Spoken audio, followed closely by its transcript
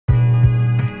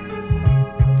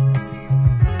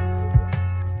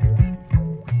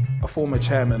former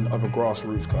chairman of a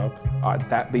grassroots club,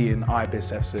 that being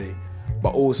Ibis FC,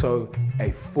 but also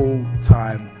a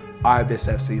full-time Ibis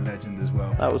FC legend as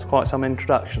well. That was quite some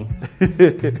introduction.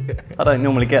 I don't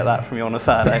normally get that from you on a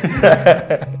Saturday.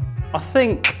 I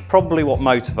think probably what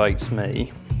motivates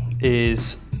me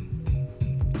is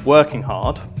working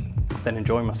hard, then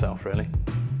enjoying myself really.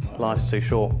 Life's too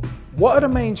short. What are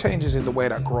the main changes in the way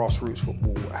that grassroots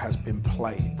football has been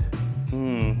played?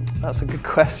 That's a good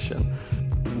question.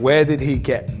 Where did he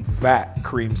get that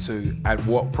cream suit and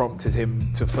what prompted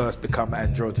him to first become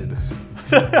androgynous?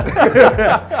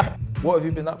 What have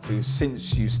you been up to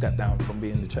since you stepped down from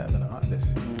being the chairman at Ibis?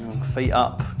 Feet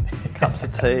up, cups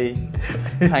of tea,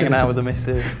 hanging out with the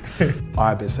missus.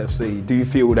 Ibis FC, do you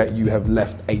feel that you have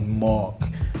left a mark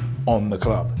on the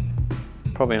club?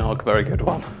 Probably not a very good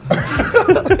one.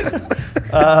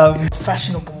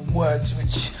 Fashionable words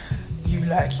which you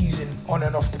like using on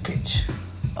and off the pitch.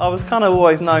 I was kind of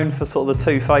always known for sort of the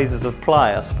two phases of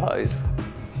play, I suppose.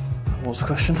 What's the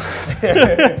question?